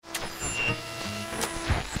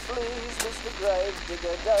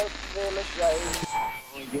Gravedigger don't feel ashamed.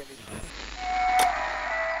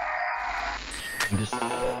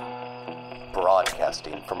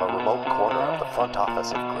 Broadcasting from a remote corner of the front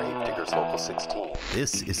office of Gravediggers Local 16.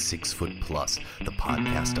 This is 6 Foot Plus, the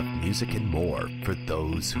podcast of music and more for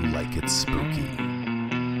those who like it spooky.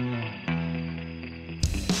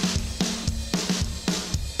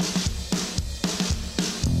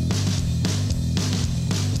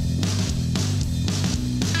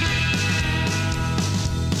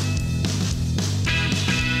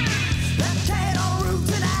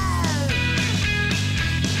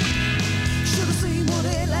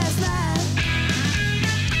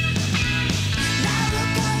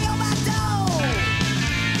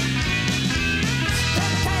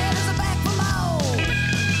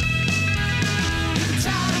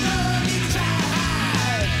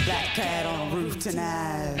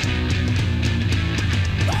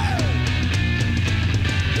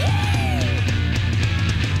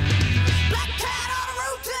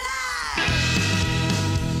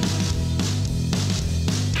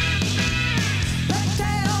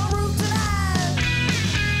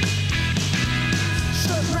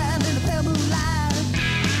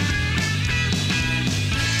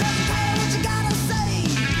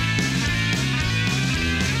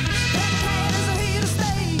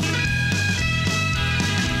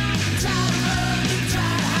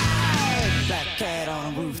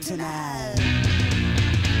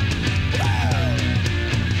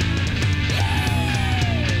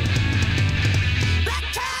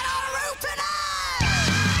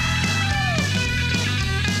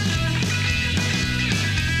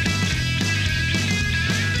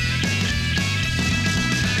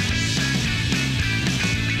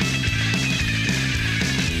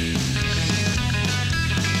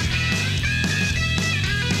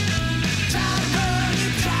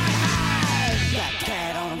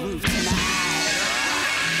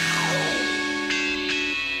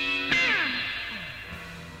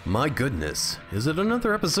 My goodness, is it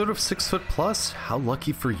another episode of 6 Foot Plus? How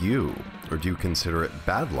lucky for you. Or do you consider it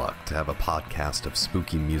bad luck to have a podcast of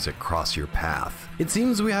spooky music cross your path? It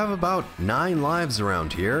seems we have about 9 lives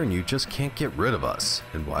around here and you just can't get rid of us.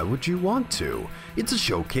 And why would you want to? It's a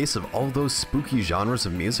showcase of all those spooky genres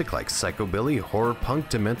of music like psychobilly, horror punk,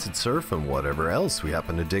 demented surf, and whatever else we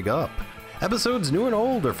happen to dig up. Episodes new and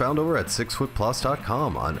old are found over at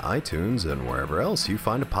 6footplus.com, on iTunes, and wherever else you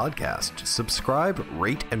find a podcast. Subscribe,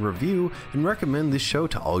 rate, and review, and recommend this show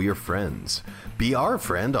to all your friends. Be our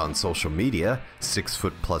friend on social media, 6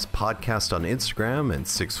 Foot Plus Podcast on Instagram and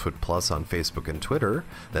 6 Foot Plus on Facebook and Twitter.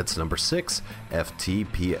 That's number 6,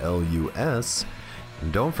 FTPLUS.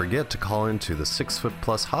 And don't forget to call into the 6 Foot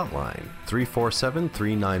Plus hotline,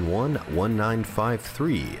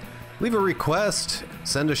 347-391-1953. Leave a request,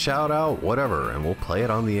 send a shout out, whatever, and we'll play it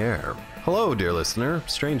on the air. Hello, dear listener.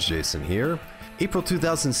 Strange Jason here. April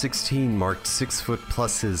 2016 marked 6 Foot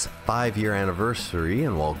Plus's 5-year anniversary,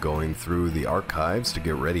 and while going through the archives to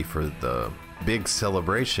get ready for the big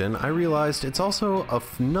celebration, I realized it's also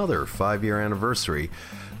another 5-year anniversary,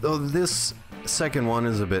 though this second one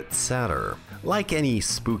is a bit sadder. Like any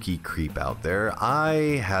spooky creep out there,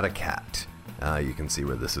 I had a cat. You can see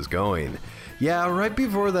where this is going. Yeah, right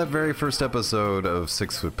before that very first episode of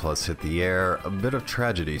 6 Foot Plus hit the air, a bit of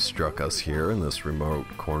tragedy struck us here in this remote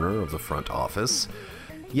corner of the front office.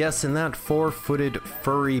 Yes, and that 4-footed,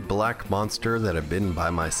 furry black monster that had been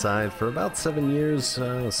by my side for about 7 years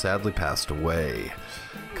sadly passed away.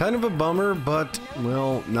 Kind of a bummer, but,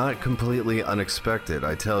 well, not completely unexpected,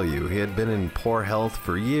 I tell you. He had been in poor health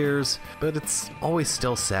for years, but it's always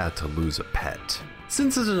still sad to lose a pet.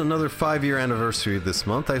 Since it's another 5-year anniversary this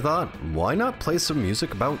month, I thought, why not play some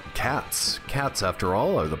music about cats? Cats, after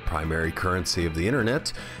all, are the primary currency of the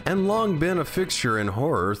internet, and long been a fixture in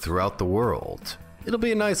horror throughout the world. It'll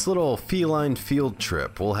be a nice little feline field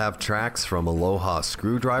trip. We'll have tracks from Aloha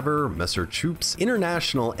Screwdriver, Messer Choop's,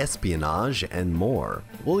 International Espionage, and more.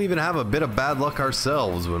 We'll even have a bit of bad luck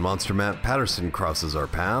ourselves when Monster Matt Patterson crosses our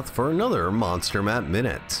path for another Monster Matt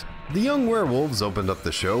Minute. The Young Werewolves opened up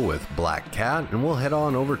the show with Black Cat, and we'll head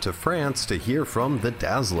on over to France to hear from the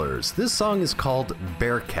Dazzlers. This song is called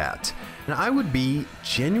Bearcat, and I would be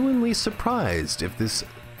genuinely surprised if this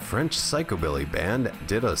French psychobilly band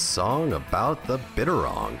did a song about the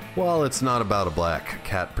Bitterong. While it's not about a black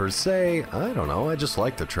cat per se, I don't know, I just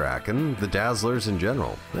like the track and the Dazzlers in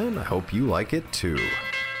general, and I hope you like it too.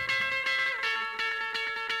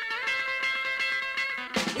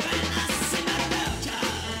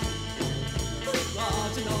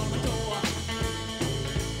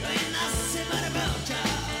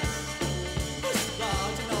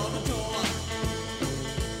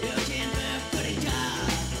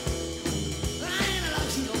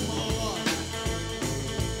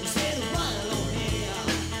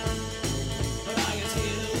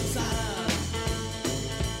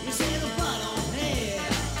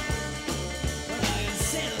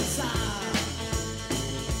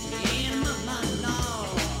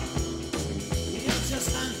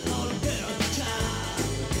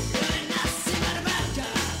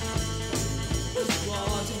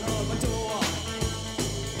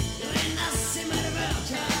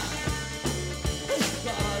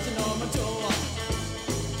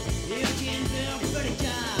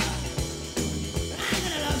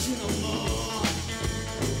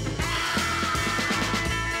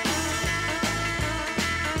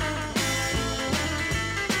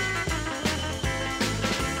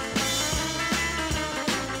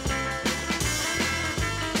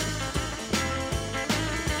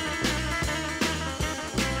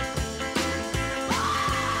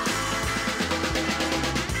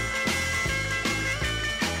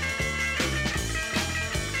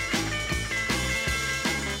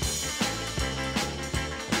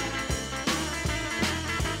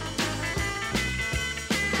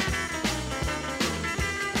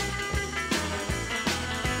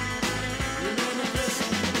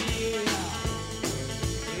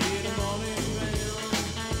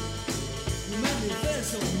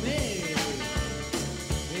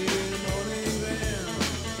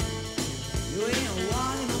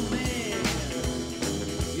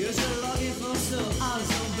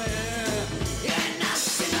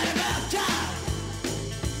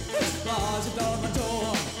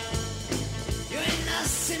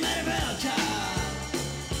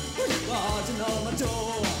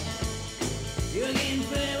 door. You're getting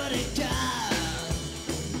free what it comes.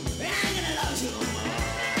 I ain't gonna love you more.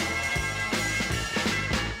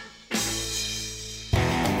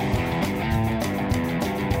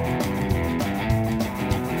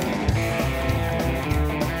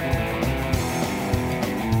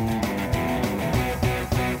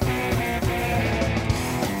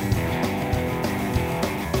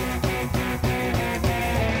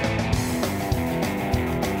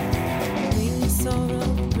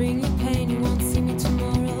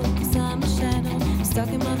 Stuck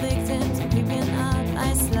in my victims, creeping up,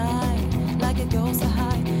 I slide like a ghost I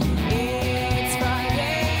hide. It's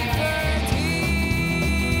Friday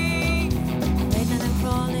 13. Late night I'm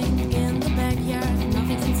crawling in the backyard.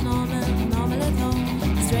 Nothing seems normal at home.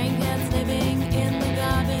 Stray cats living in the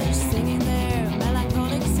garbage, singing their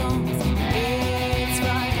melancholic songs. It's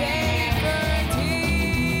Friday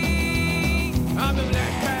 13. I'm the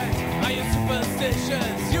black cat, I am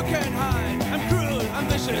superstitious. You can't hide, I'm cruel, I'm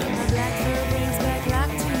vicious. My black fur brings back luck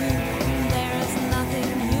to you. There is nothing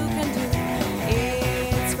you can do.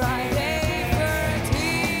 It's Friday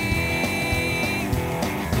 13.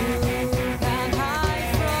 You can't hide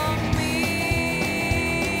from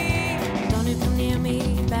me. Don't you come near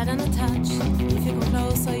me, bad on the touch. If you come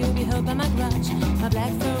closer, you'll be hurt by my grudge. My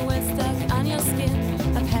black fur was stuck on your skin.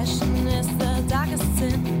 My passion is the darkest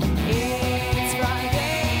sin. It's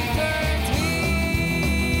Friday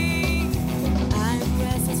 13. I'm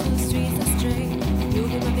restless when the streets are straight. You'll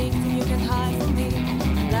be my victim, you can hide from me.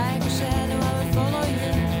 Like a shadow, I will follow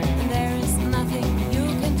you. And there is nothing you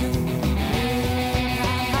can do. You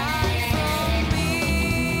can't hide from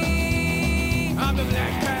me. I'm the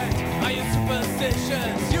black cat, I am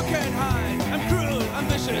superstitious. You can't hide, I'm cruel, I'm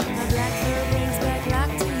vicious. My black fur brings back luck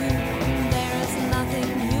to you. And there is nothing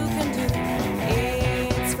you can do.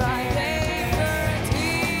 It's Friday 13.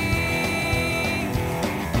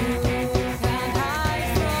 You can't hide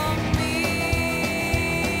from me.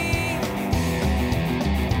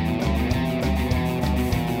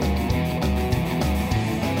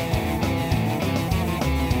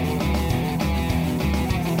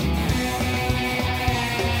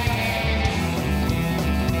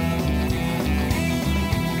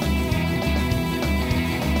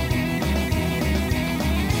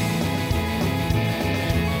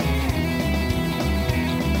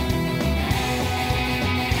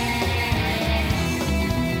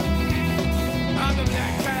 I'm the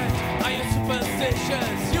black cat, I am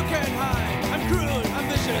superstitious. You can't hide, I'm cruel, I'm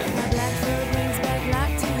vicious. My black fur brings back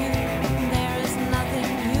luck to you. And there is nothing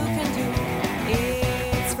you can do.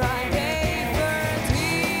 It's Friday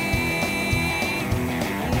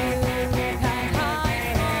 13. You can't hide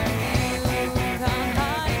from me. You can't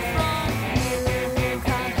hide from me. You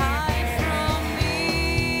can't hide from me.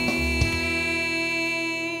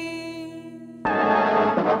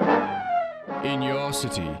 In your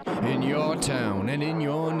city, in your town, and in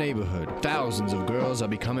your neighborhood, thousands of girls are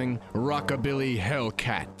becoming rockabilly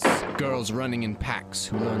hellcats. Girls running in packs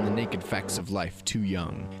who learn the naked facts of life too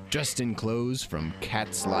young, dressed in clothes from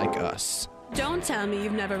Cats Like Us. Don't tell me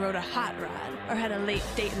you've never rode a hot rod or had a late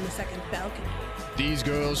date in the second balcony. These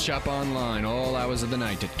girls shop online all hours of the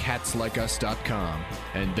night at catslikeus.com,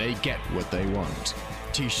 and they get what they want.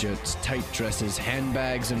 T-shirts, tight dresses,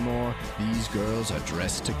 handbags, and more. These girls are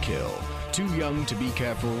dressed to kill. Too young to be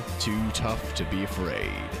careful, too tough to be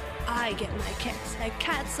afraid. I get my kicks at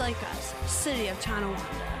Cats Like Us, City of Tonawanda.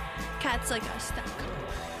 CatsLikeUs.com.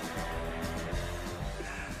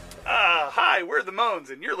 Hi, we're the Moans,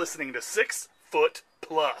 and you're listening to 6 Foot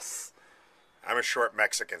Plus. I'm a short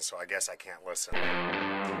Mexican, so I guess I can't listen. Around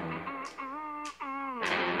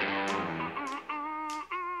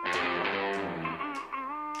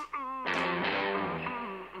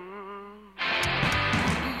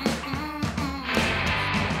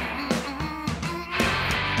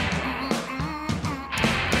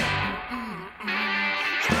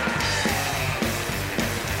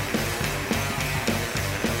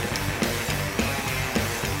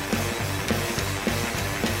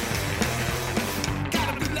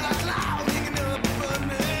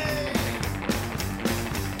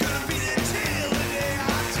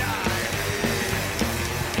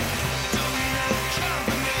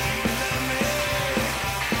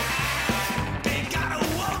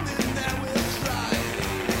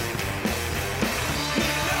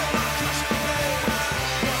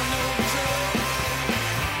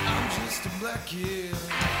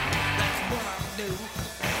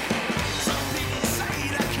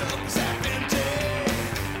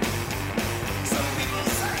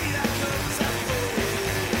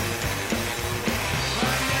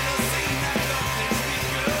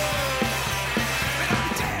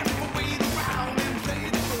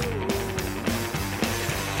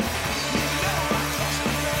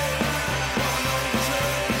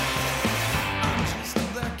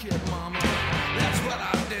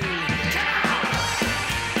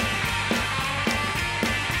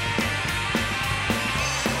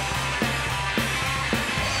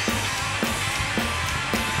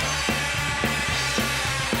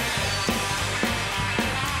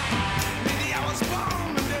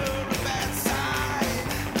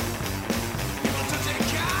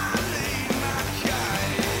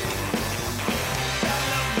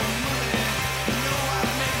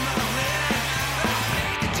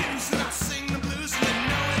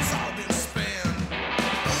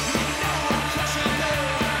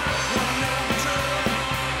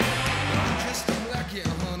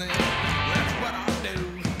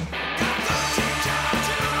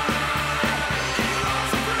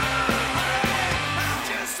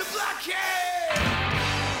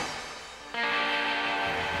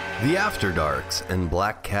The After Darks, and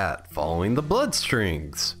Black Cat following the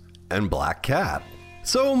Bloodstrings, and Black Cat.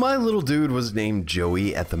 So my little dude was named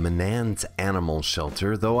Joey at the Menands Animal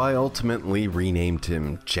Shelter, though I ultimately renamed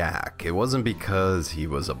him Jack. It wasn't because he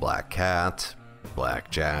was a black cat,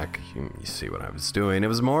 Black Jack, you see what I was doing. It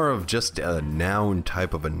was more of just a noun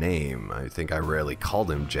type of a name. I think I rarely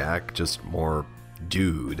called him Jack, just more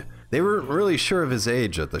dude. They weren't really sure of his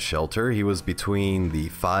age at the shelter. He was between the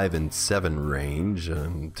 5 and 7 range,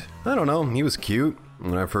 and I don't know, he was cute.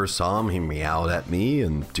 When I first saw him, he meowed at me,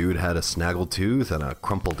 and dude had a snaggletooth and a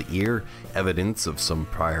crumpled ear, evidence of some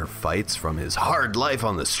prior fights from his hard life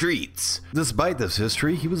on the streets. Despite this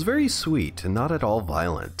history, he was very sweet and not at all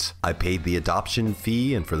violent. I paid the adoption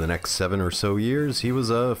fee, and for the next 7 or so years, he was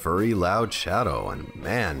a furry, loud shadow, and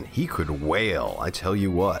man, he could wail, I tell you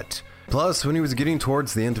what. Plus, when he was getting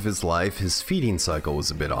towards the end of his life, his feeding cycle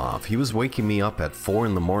was a bit off. He was waking me up at 4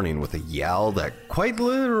 in the morning with a yowl that quite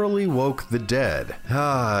literally woke the dead.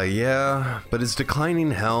 Yeah, but his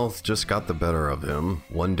declining health just got the better of him.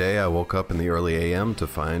 One day I woke up in the early AM to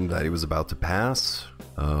find that he was about to pass.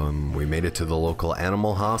 We made it to the local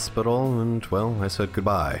animal hospital, and well, I said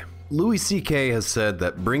goodbye. Louis C.K. has said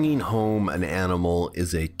that bringing home an animal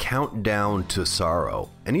is a countdown to sorrow,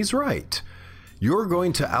 and he's right. You're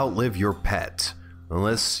going to outlive your pet,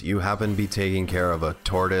 unless you happen to be taking care of a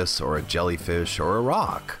tortoise or a jellyfish or a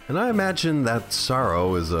rock. And I imagine that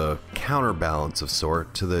sorrow is a counterbalance of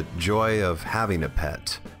sort to the joy of having a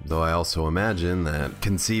pet. Though I also imagine that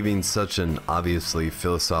conceiving such an obviously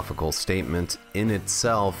philosophical statement in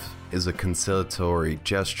itself is a conciliatory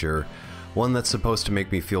gesture, one that's supposed to make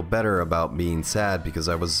me feel better about being sad because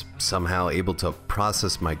I was somehow able to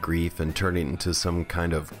process my grief and turn it into some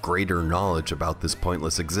kind of greater knowledge about this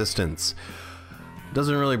pointless existence.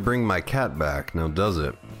 Doesn't really bring my cat back, now does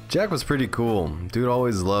it? Jack was pretty cool. Dude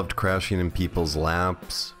always loved crashing in people's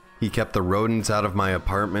laps. He kept the rodents out of my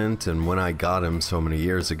apartment, and when I got him so many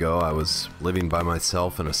years ago, I was living by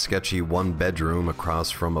myself in a sketchy 1-bedroom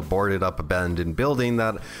across from a boarded-up abandoned building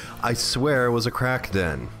that I swear was a crack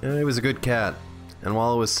den. And he was a good cat, and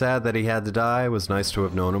while it was sad that he had to die, it was nice to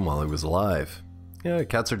have known him while he was alive. Yeah,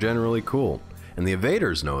 cats are generally cool, and the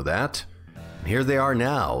Invaders know that. And here they are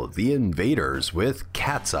now, the Invaders with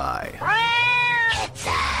Cat's Eye. Cat's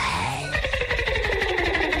Eye!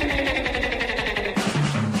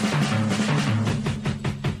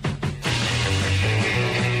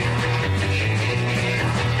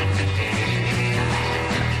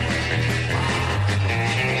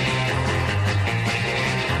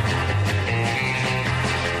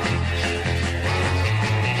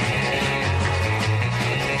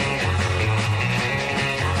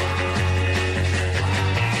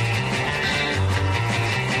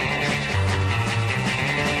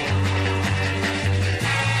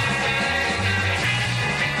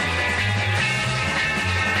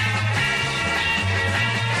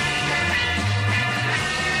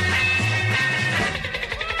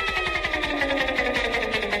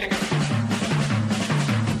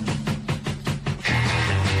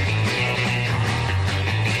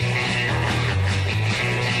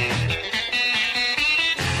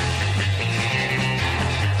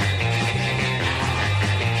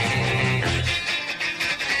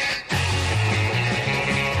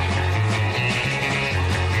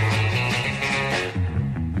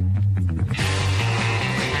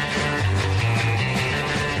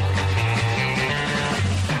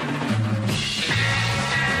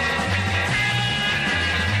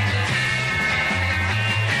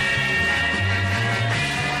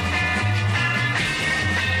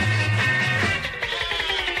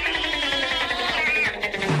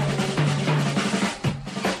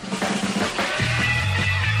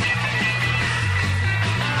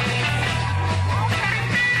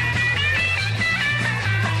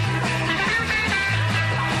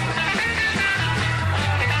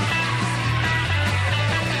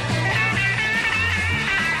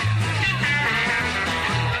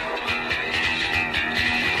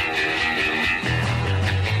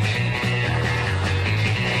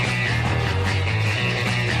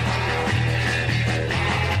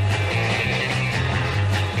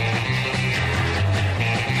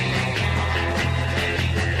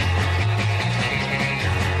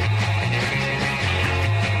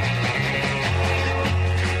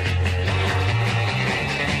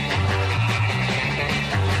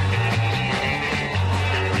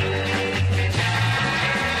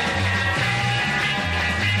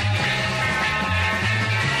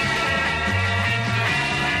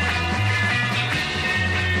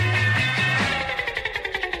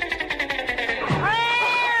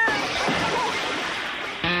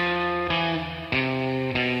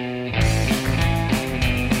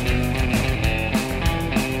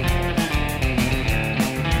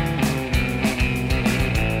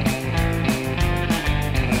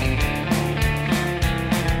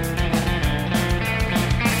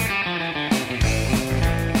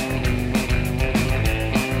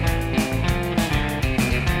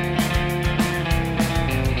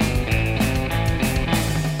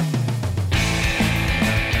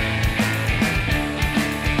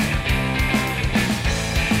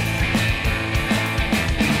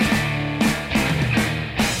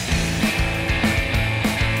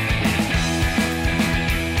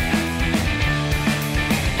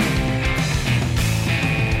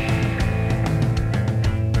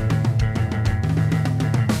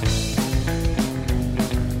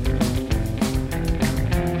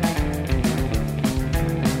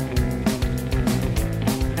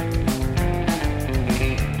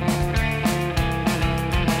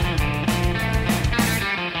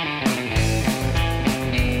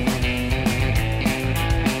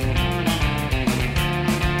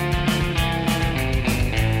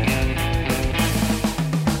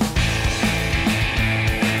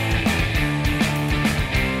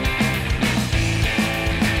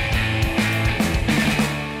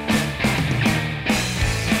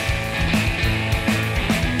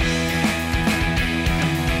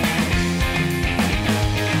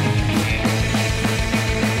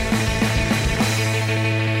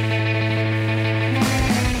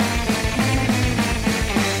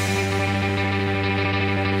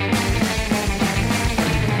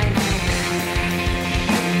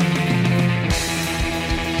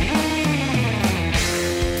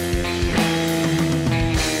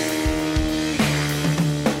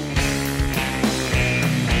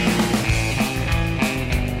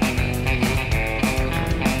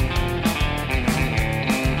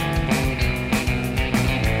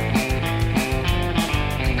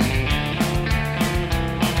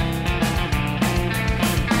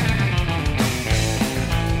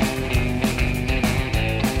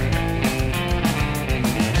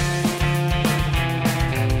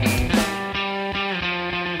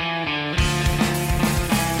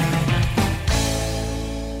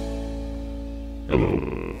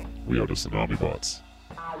 Hello, we are the Tsunami Bots.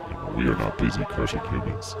 We are not busy crushing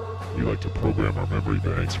humans. We like to program our memory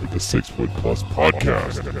banks with the 6 Foot Plus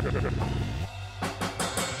podcast.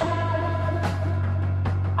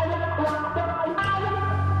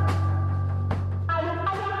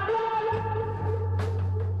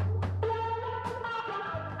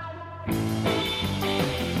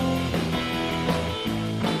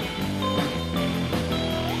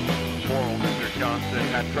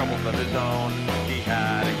 Had troubles of his own. He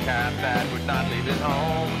had a cat that would not leave his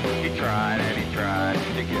home. He tried and he tried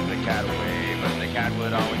to give the cat away, but the cat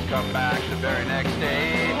would always come back the very next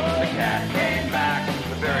day. The cat came back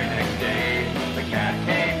the very next day. The cat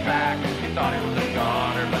came back. He thought he was a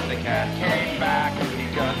goner, but the cat came back.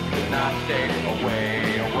 He just could not stay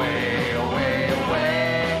away, away, away, away.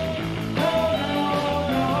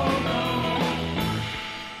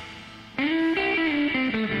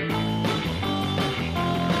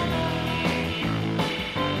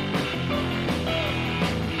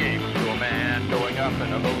 Up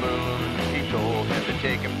in a balloon. He told him to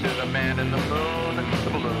take him to the man in the moon.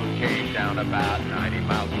 The balloon came down about 90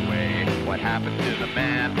 miles away. What happened to the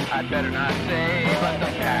man, I'd better not say. But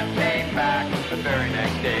the cat came back the very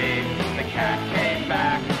next day. The cat came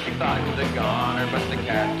back. He thought he was a goner, but the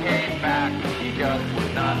cat came back. He just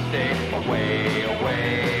would not stay away,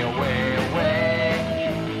 away, away, away.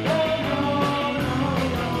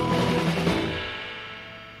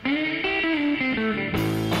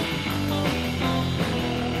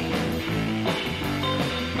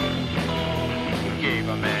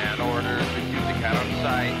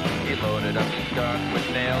 He loaded up his gun with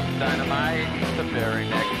nails and dynamite. The very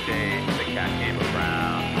next day, the cat came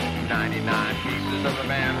around. 99 pieces of a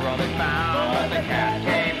man were all they found. But the cat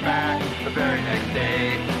came back the very next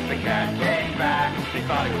day. The cat came back. They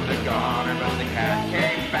thought he was a goner, but the cat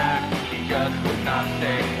came back. He just would not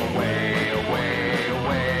stay away, away,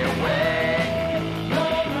 away, away.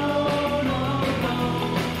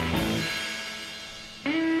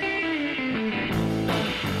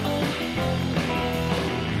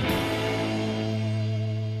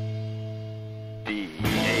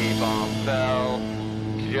 Fell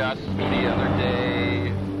just the other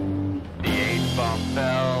day. The 8th bomb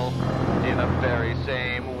fell in the very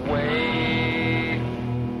same way.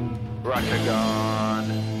 Russia gone,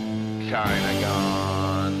 China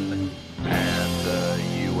gone, and the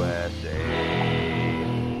USA.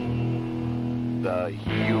 The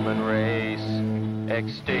human race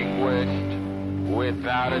extinguished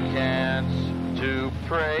without a chance to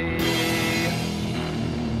pray.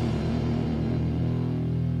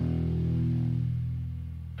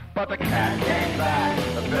 But the cat came back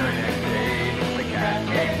the very next day. The cat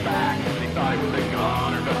came back. They thought he was a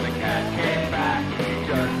goner, but the cat came back. He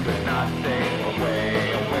just could not stay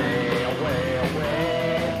away, away, away,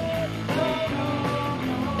 away.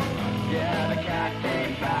 Yeah, the cat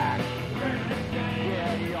came back.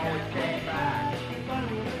 Yeah, he always came back.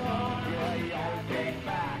 Yeah, he always came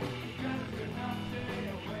back.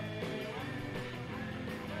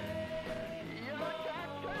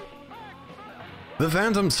 The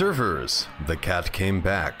Phantom Surfers, The Cat Came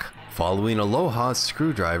Back, following Aloha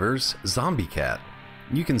Screwdriver's Zombie Cat.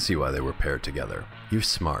 You can see why they were paired together. You're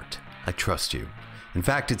smart. I trust you. In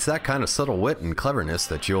fact, it's that kind of subtle wit and cleverness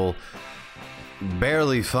that you'll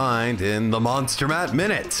barely find in the Monster Matt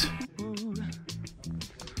Minute.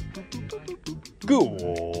 Good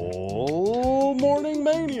morning,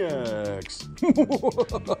 maniacs!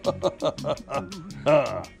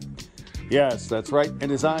 Yes, that's right. It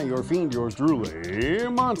is I, your fiend, yours truly,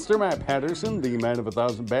 Monster Matt Patterson, the man of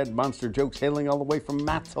 1,000 bad monster jokes, hailing all the way from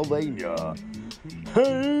Mattolania.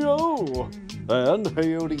 Hey-o! And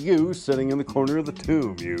hey-o to you, sitting in the corner of the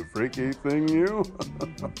tomb, you freaky thing, you.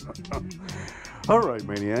 All right,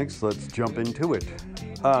 maniacs, let's jump into it.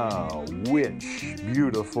 Which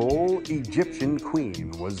beautiful Egyptian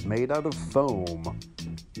queen was made out of foam?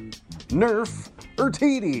 Nerf or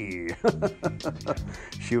Teety?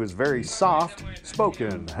 She was very soft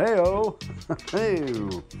spoken. Hey-o.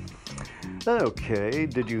 Hey-o. Okay,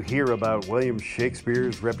 did you hear about William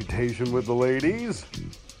Shakespeare's reputation with the ladies?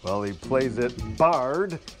 Well, he plays it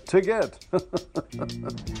bard to get.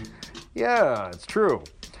 Yeah, it's true.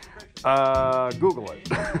 Google it.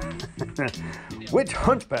 Which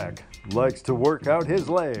hunchback likes to work out his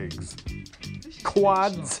legs?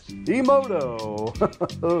 Quads Emoto.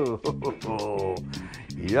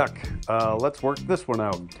 Yuck. Let's work this one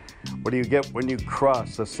out. What do you get when you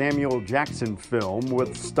cross a Samuel Jackson film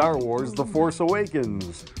with Star Wars The Force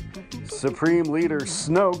Awakens? Supreme Leader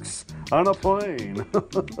Snoke's on a plane.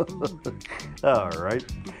 All right.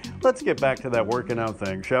 Let's get back to that working out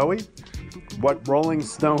thing, shall we? What Rolling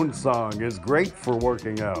Stone song is great for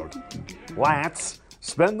working out? Let's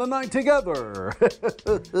spend the night together.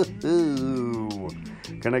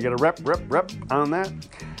 Can I get a rep on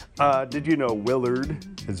that? Did you know Willard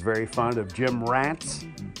is very fond of gym rats?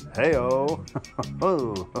 Hey-o.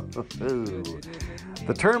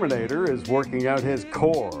 The Terminator is working out his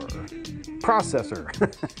core processor.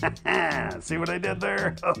 See what I did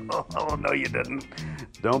there? Oh, no, you didn't.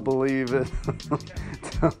 Don't believe it.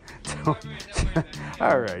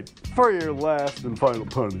 All right. For your last and final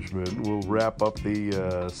punishment, we'll wrap up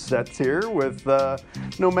the sets here with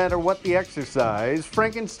no matter what the exercise,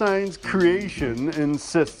 Frankenstein's creation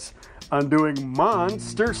insists on doing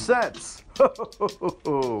monster sets.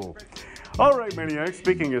 All right, Maniacs,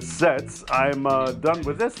 speaking of sets, I'm done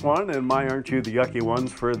with this one, and my aren't you the yucky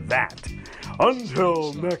ones for that.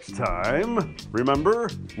 Until next time, remember,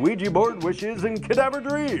 Ouija board wishes and cadaver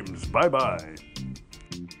dreams. Bye-bye.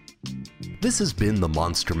 This has been the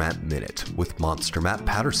Monster Matt Minute with Monster Matt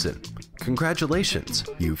Patterson. Congratulations,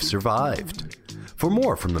 you've survived. For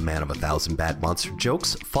more from the man of 1,000 bad monster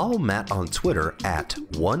jokes, follow Matt on Twitter at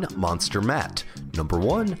 1MonsterMatt, number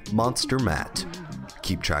 1 Monster Matt.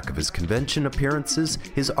 Keep track of his convention appearances,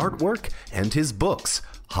 his artwork, and his books,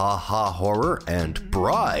 Ha Ha Horror and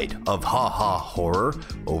Bride of Ha Ha Horror,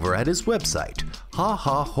 over at his website,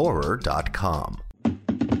 hahahorror.com.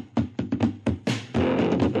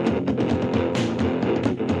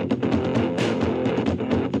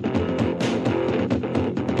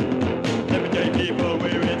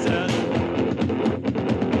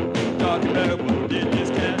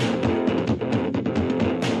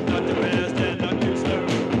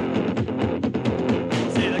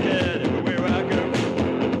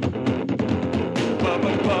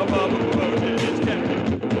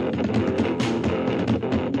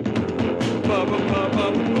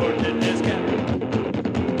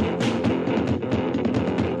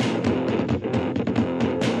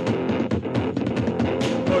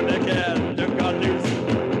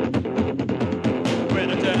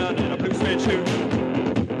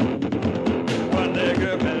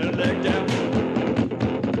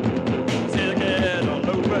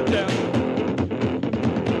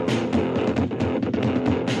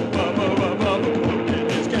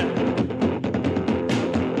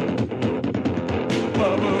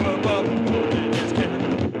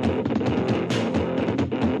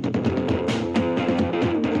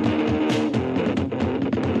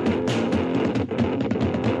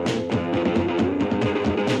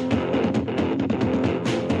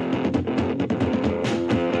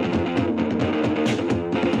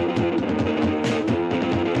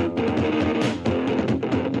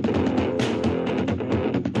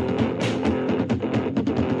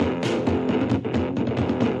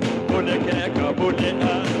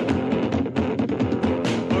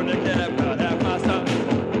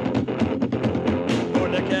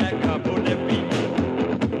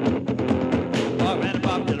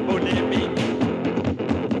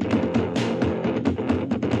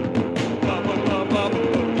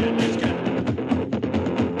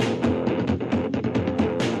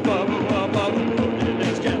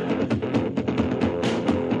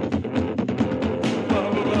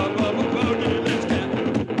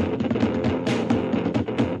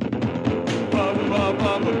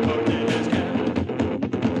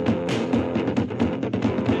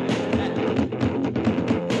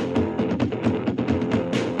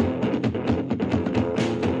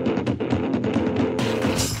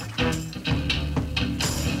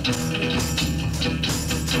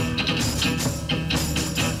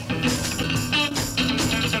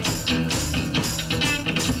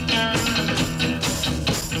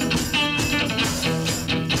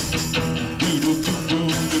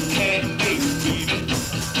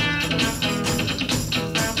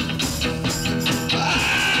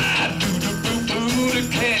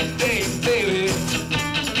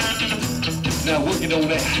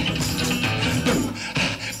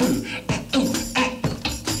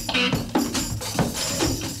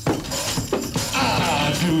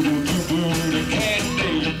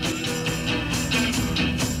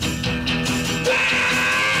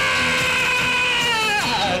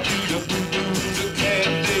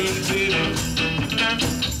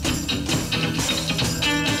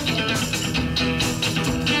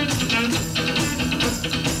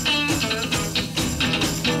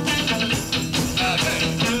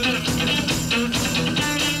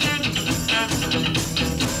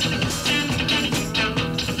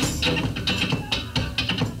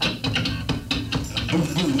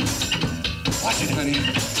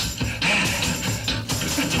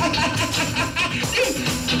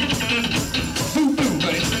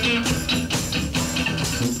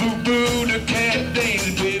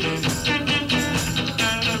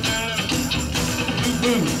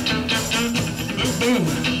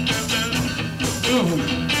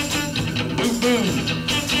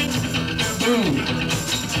 Boom.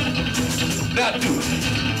 Now do it.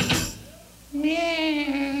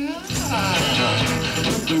 Yeah.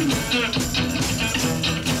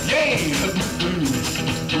 Yeah.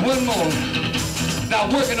 One more. Now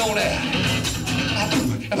working on that.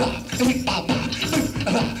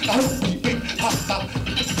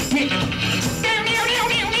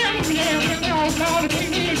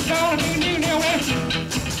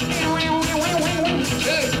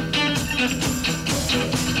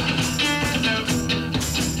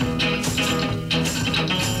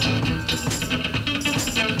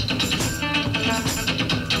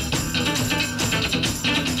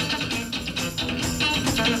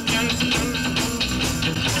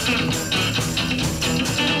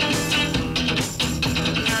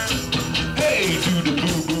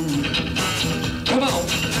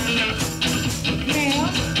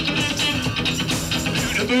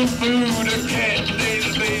 Boo, the cat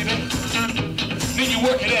days, baby. Then you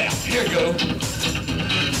work it out. Here you go.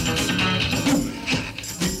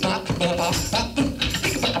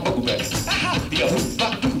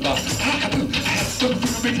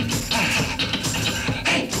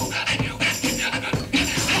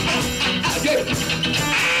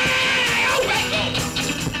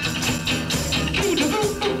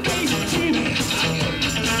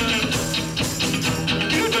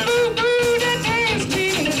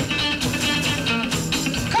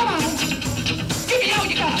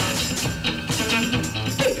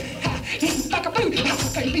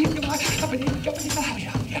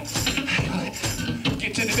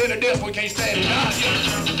 Get to the dinner desk, we can't stand it.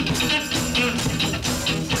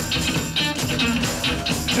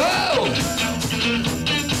 Go!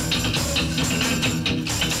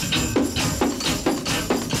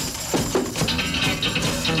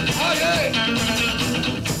 Oh, yeah!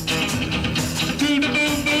 Do the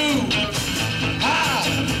boo boo! Ha!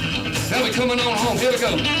 Now we coming on home. Here we go.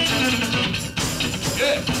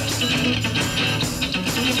 Yeah.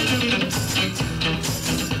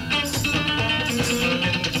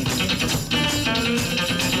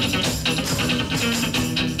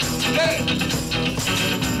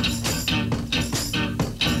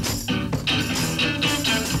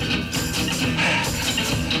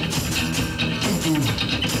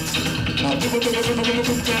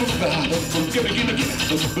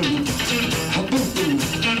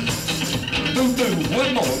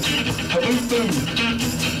 One more. Boom, boom.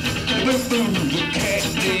 Boom, boom. The cat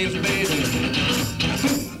dance, baby.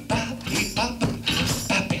 Boom, bop, beep, bop,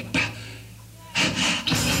 bop, beep, bop.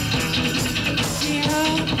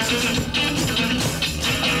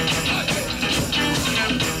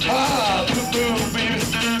 Ah, boom, boom, baby.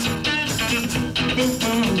 Boom,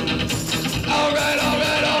 boom. All right, all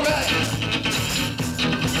right, all right.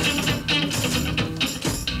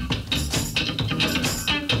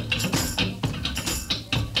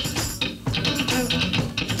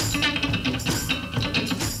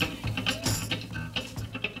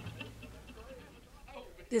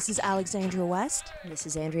 This is Alexandra West. This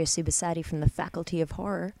is Andrea Subasati from the Faculty of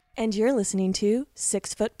Horror. And you're listening to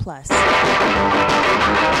 6 Foot Plus.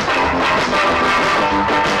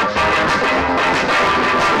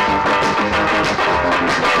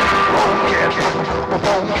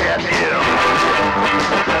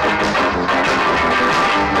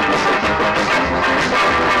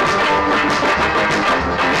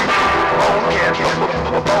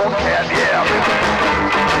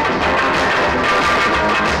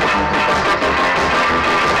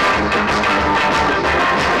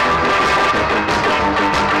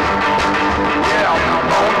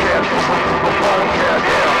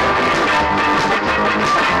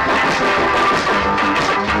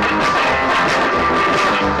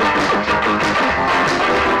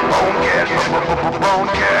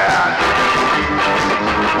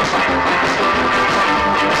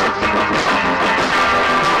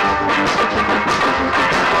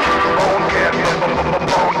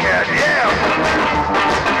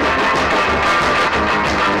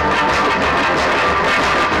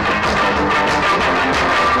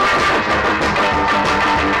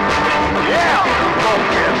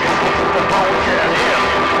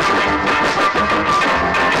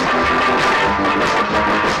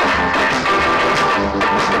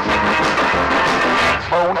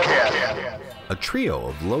 A trio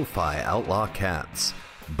of lo-fi outlaw cats.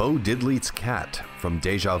 Bo Diddley's Cat from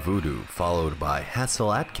Deja Voodoo, followed by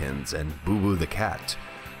Hassel Atkins and Boo Boo the Cat.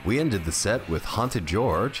 We ended the set with Haunted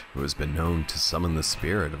George, who has been known to summon the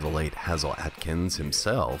spirit of the late Hassel Atkins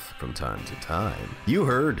himself from time to time. You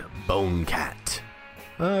heard Bone Cat.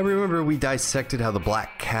 Remember, we dissected how the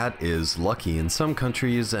black cat is lucky in some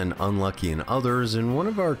countries and unlucky in others in one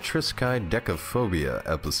of our Triskei Decaphobia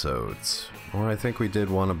episodes. Or I think we did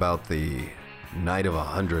one about the Night of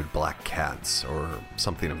 100 Black Cats, or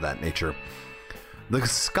something of that nature. The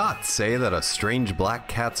Scots say that a strange black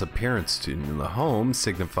cat's appearance in the home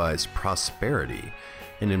signifies prosperity,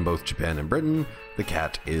 and in both Japan and Britain, the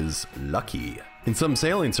cat is lucky. In some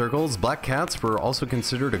sailing circles, black cats were also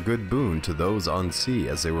considered a good boon to those on sea,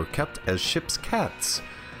 as they were kept as ship's cats.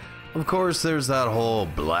 Of course, there's that whole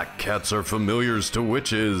black cats are familiars to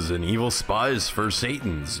witches and evil spies for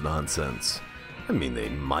Satan's nonsense. I mean, they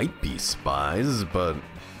might be spies, but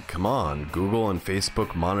come on, Google and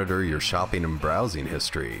Facebook monitor your shopping and browsing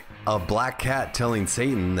history. A black cat telling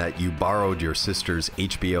Satan that you borrowed your sister's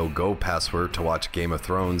HBO Go password to watch Game of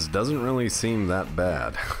Thrones doesn't really seem that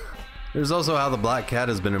bad. There's also how the black cat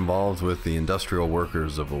has been involved with the industrial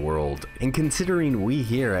workers of the world. And considering we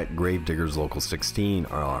here at Gravediggers Local 16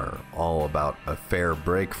 are all about a fair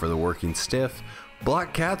break for the working stiff,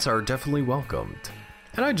 black cats are definitely welcomed.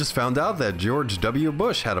 And I just found out that George W.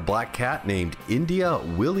 Bush had a black cat named India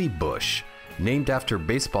Willie Bush, named after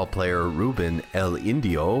baseball player Ruben El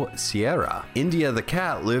Indio Sierra. India the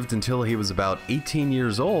cat lived until he was about 18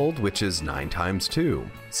 years old, which is 9 times 2.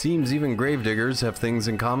 Seems even gravediggers have things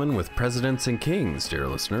in common with presidents and kings, dear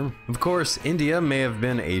listener. Of course, India may have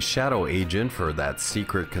been a shadow agent for that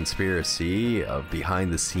secret conspiracy of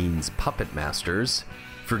behind-the-scenes puppet masters.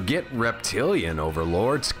 Forget reptilian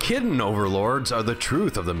overlords, kitten overlords are the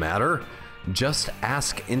truth of the matter. Just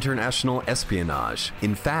ask international espionage.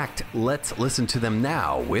 In fact, let's listen to them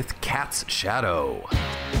now with Cat's Shadow.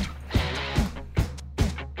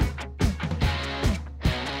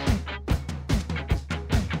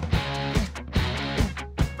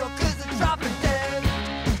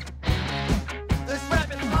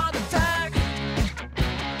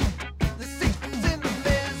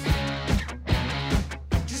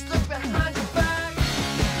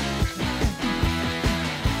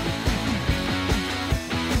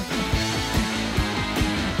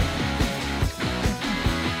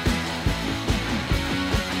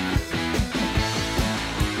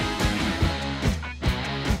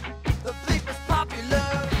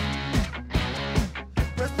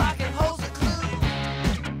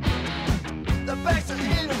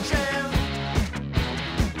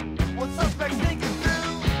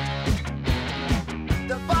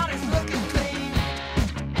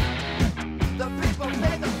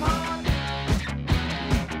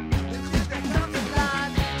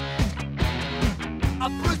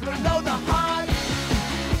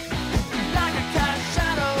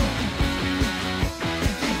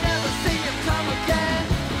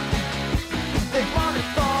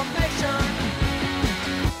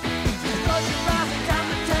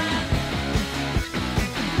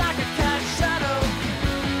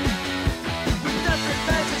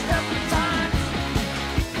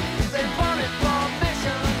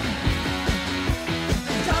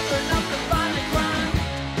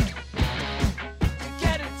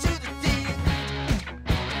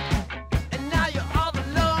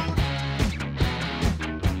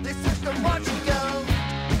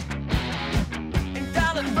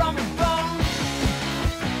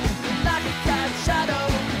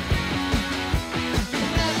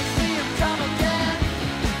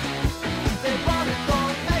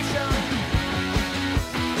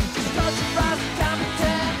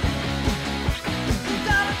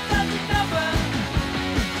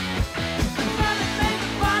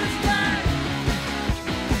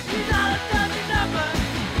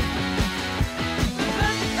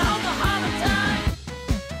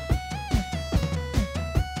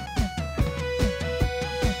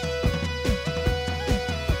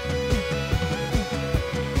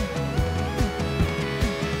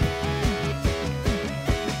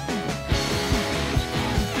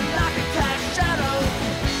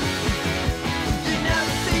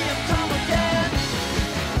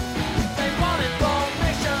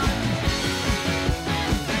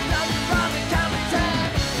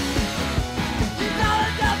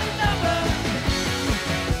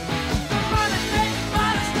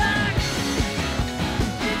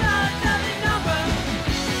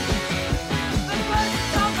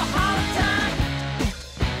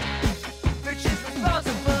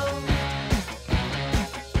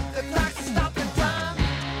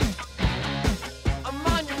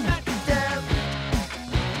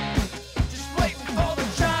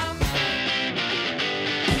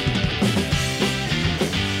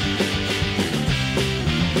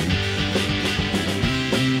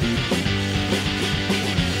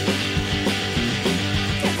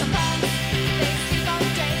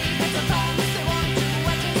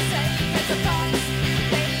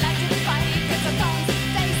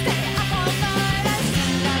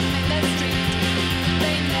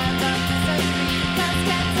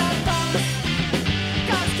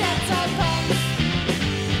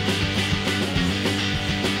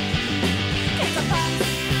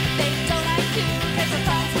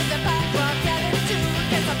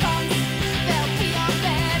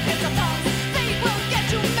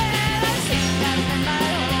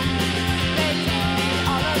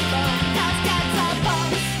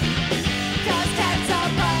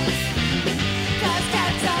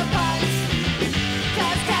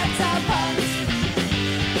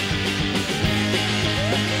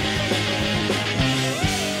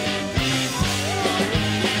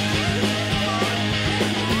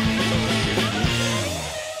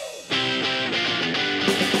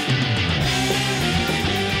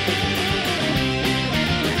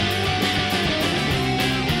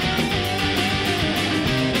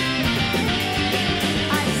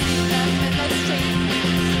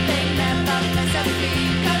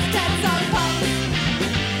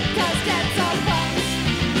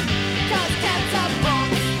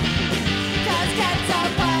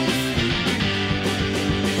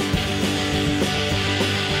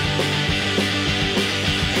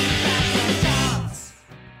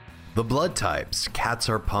 Blood Types, Cats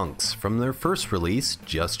Are Punks, from their first release,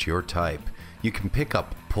 Just Your Type. You can pick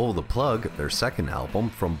up Pull the Plug, their second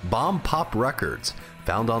album, from Bomb Pop Records,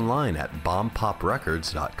 found online at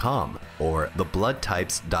bombpoprecords.com, or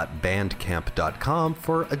thebloodtypes.bandcamp.com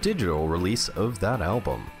for a digital release of that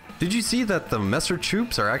album. Did you see that the Messer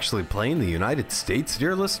Troops are actually playing the United States,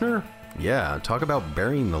 dear listener? Yeah, talk about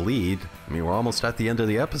burying the lead. I mean, we're almost at the end of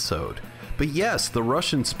the episode. But yes, the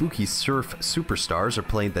Russian Spooky Surf Superstars are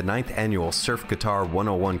playing the 9th annual Surf Guitar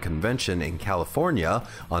 101 convention in California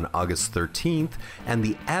on August 13th and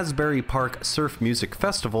the Asbury Park Surf Music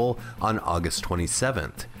Festival on August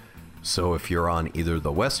 27th. So if you're on either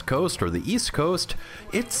the West Coast or the East Coast,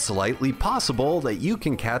 it's slightly possible that you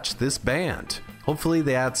can catch this band. Hopefully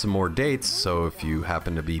they add some more dates, so if you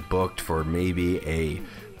happen to be booked for maybe a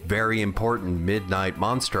very important midnight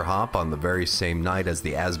monster hop on the very same night as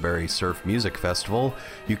the Asbury Surf Music Festival,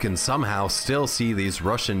 you can somehow still see these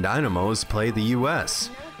Russian dynamos play the US.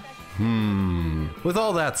 With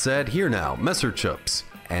all that said, here now, Messer Chups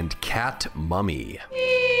and Cat Mummy.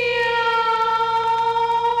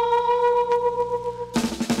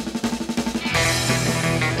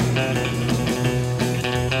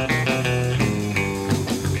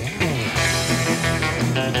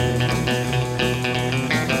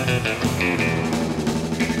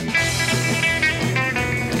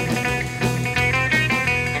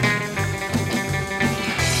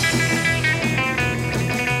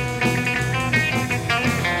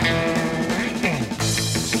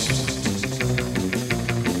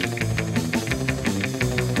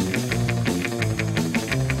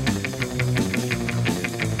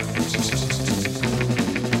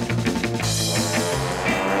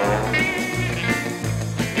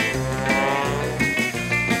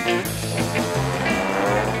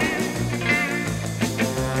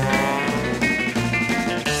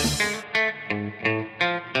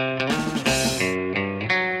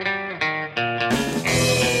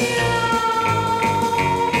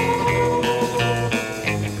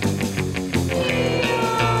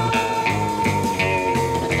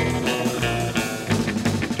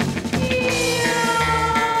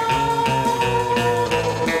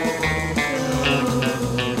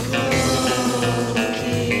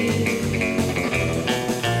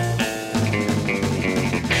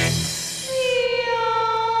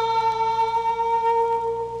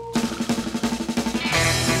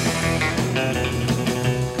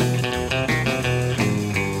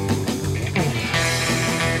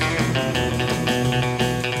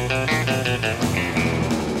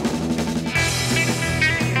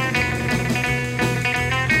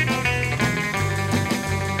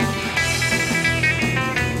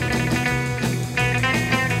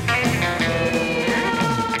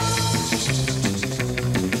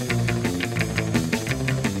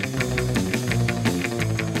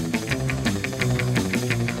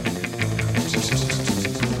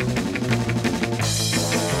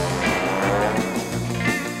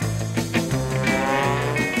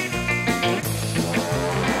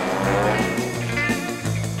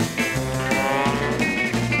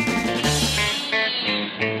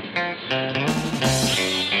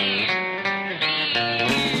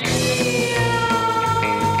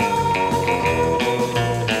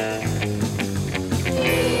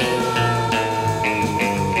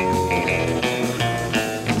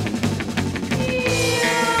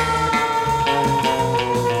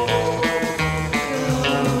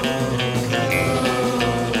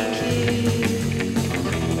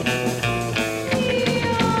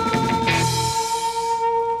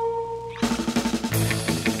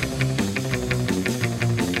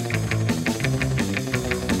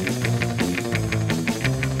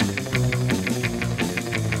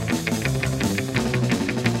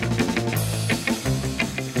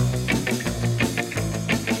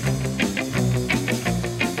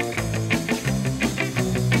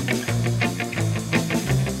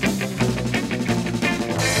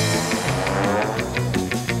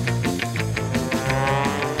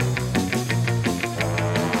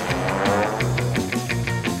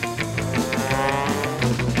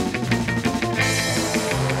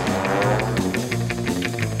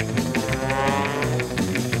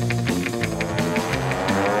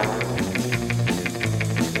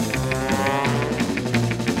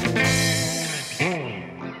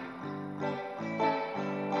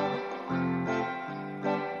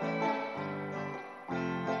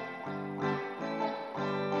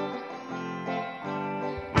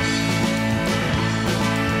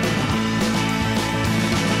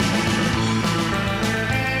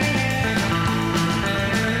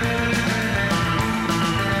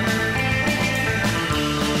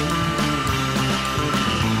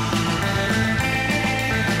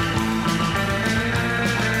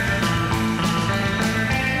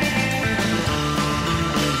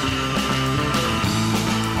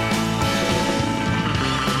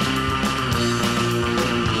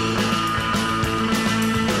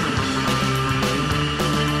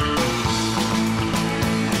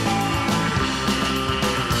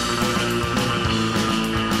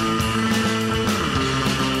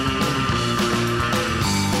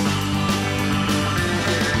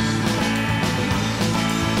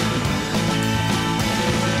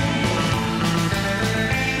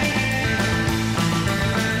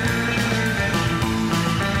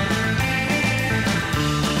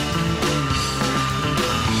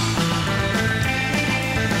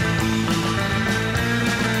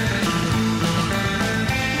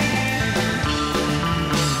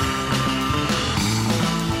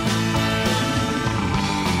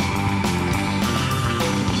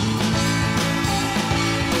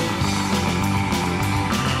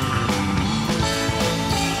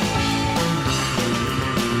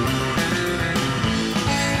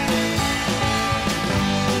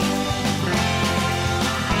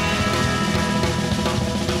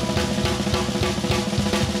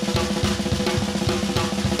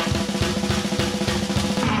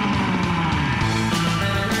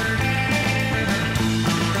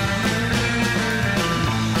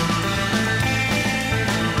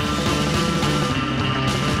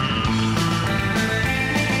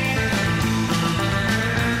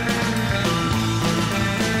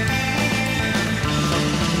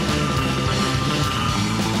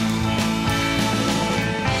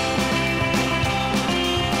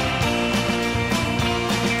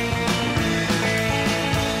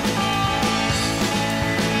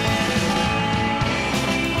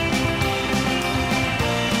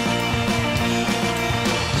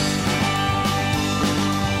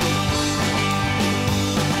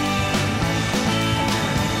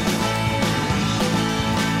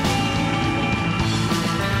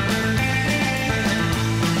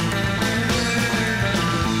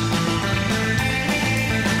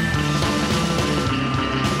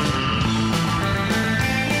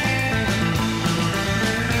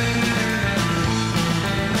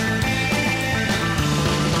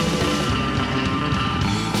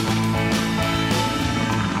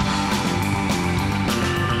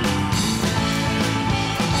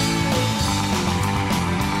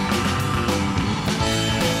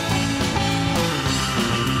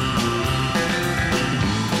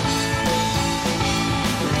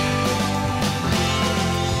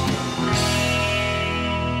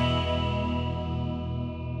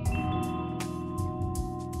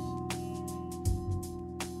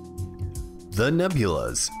 The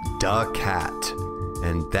Nebulas, Da Cat.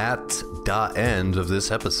 And that's the end of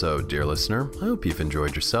this episode, dear listener. I hope you've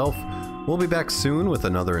enjoyed yourself. We'll be back soon with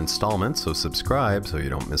another installment, so subscribe so you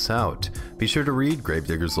don't miss out. Be sure to read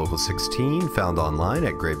Gravediggers Local 16, found online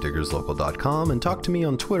at gravediggerslocal.com, and talk to me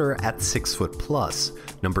on Twitter at 6footplus,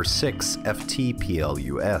 number 6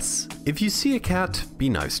 FTPLUS. If you see a cat, be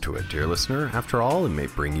nice to it, dear listener. After all, it may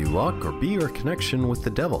bring you luck or be your connection with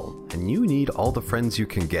the devil, and you need all the friends you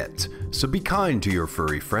can get. So be kind to your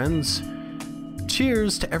furry friends.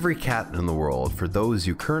 Cheers to every cat in the world, for those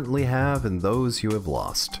you currently have and those you have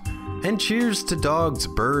lost. And cheers to dogs,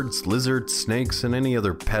 birds, lizards, snakes, and any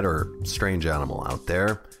other pet or strange animal out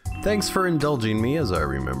there. Thanks for indulging me as I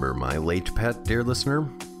remember my late pet, dear listener.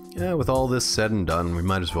 With all this said and done, we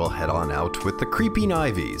might as well head on out with the Creeping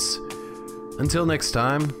Ivies. Until next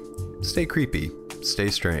time, stay creepy, stay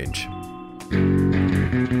strange.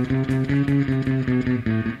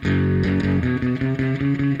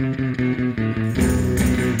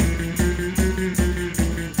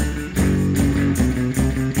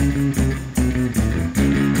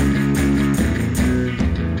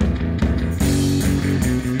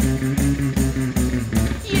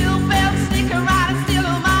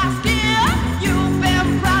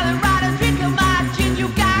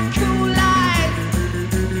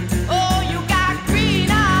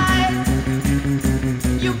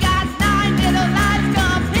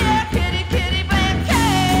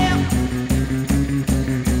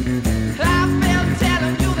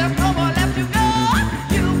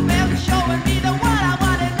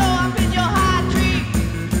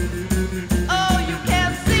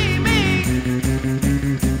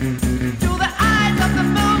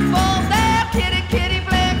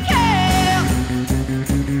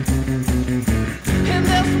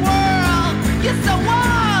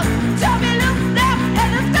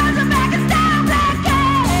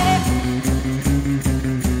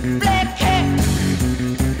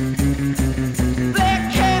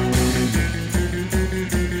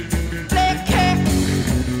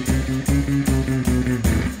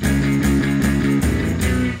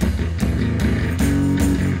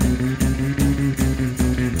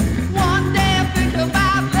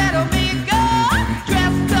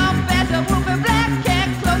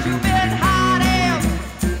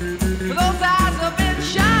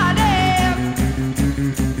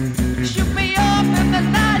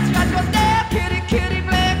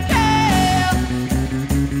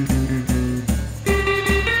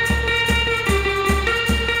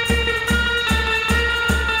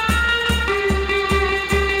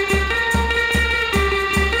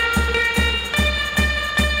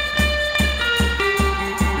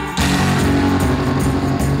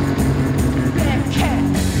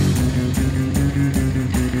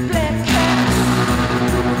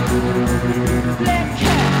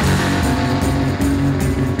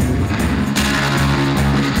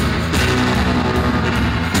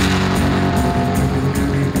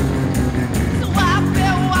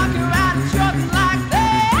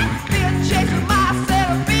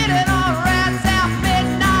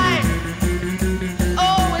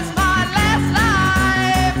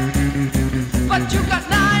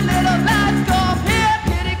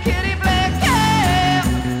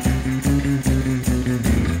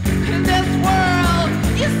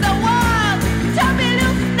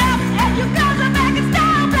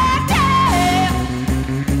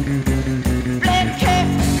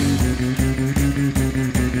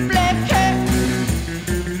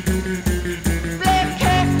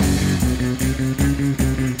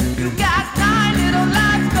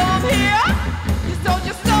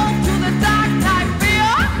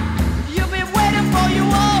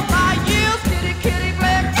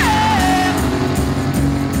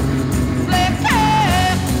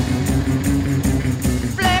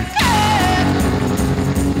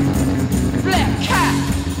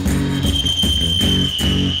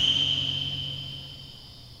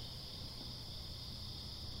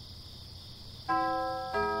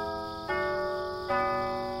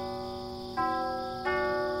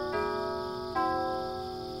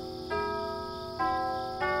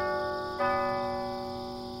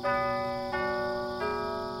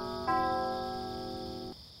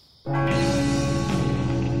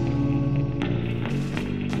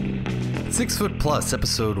 Six Foot Plus,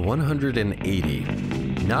 episode 180.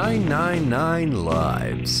 999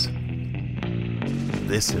 Lives.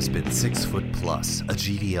 This has been 6 Foot Plus, a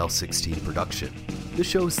GDL 16 production. The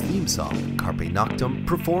show's theme song, Carpe Noctem,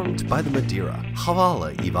 performed by the Madeira.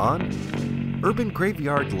 Havala, Ivan. Urban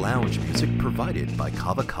Graveyard Lounge music provided by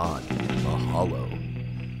Kava Khan. Mahalo.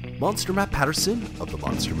 Monster Matt Patterson of the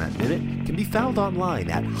Monster Matt Minute can be found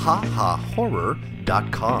online at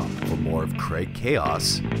hahahorror.com for more of Craig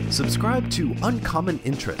Chaos. Subscribe to Uncommon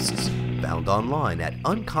Interests, found online at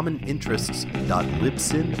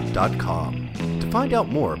uncommoninterests.libsyn.com. To find out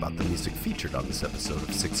more about the music featured on this episode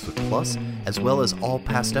of 6 Foot Plus, as well as all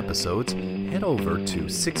past episodes, head over to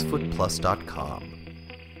 6footplus.com.